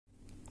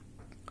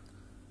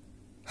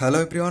Hello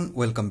everyone,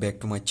 welcome back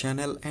to my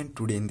channel, and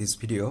today in this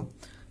video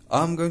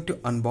I'm going to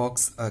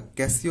unbox a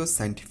Casio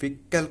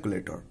Scientific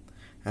Calculator,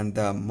 and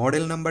the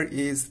model number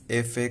is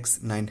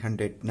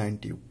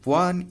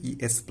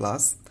fx-991es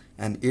Plus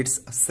and it's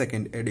a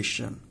second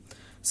edition.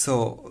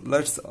 So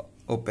let's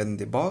open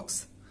the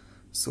box.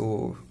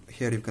 So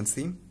here you can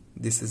see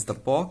this is the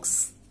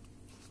box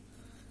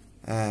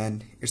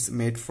and it's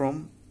made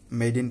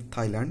in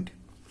Thailand.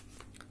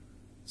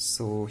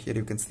 So here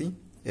you can see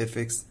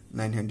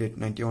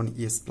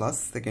fx-991es Plus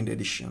second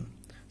edition.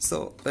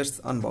 So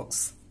let's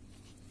unbox.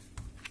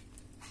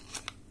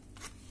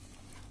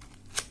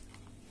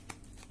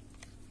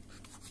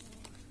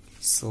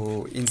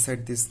 So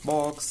inside this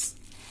box,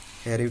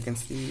 here you can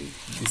see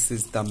this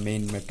is the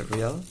main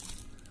material,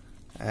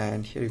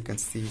 and here you can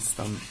see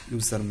some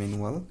user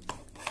manual.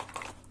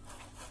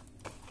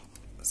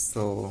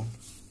 So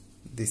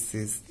this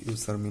is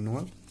user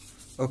manual,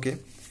 okay,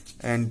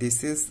 and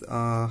this is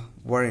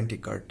warranty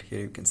card. Here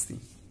you can see.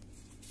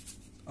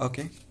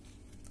 Okay,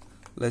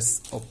 let's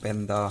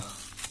open the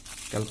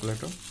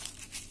calculator.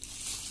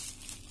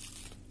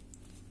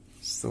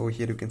 So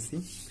here you can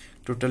see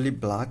totally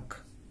black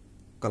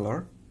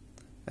color,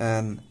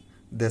 and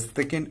the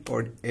second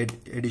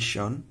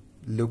edition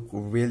look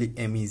really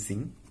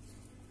amazing.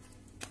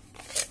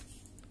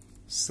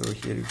 So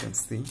here you can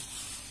see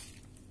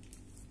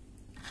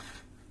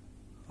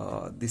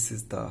this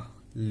is the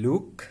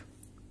look,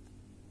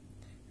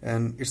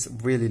 and it's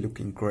really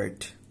looking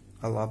great.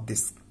 I love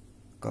this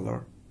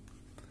color.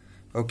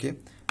 Okay,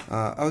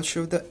 I'll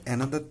show the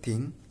another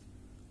thing.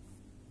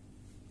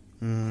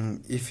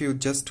 If you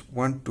just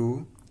want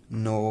to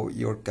know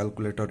your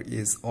calculator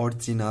is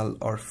original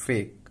or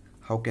fake,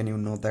 how can you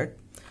know that?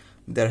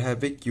 There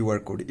have a QR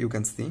code. You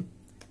can see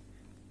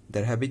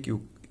there have a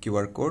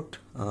QR code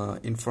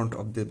in front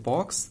of the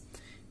box.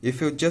 If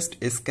you just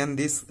scan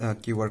this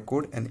QR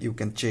code, and you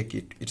can check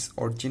it's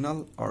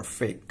original or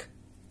fake.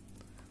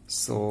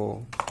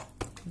 So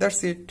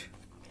that's it.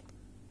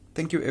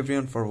 Thank you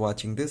everyone for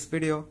watching this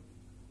video.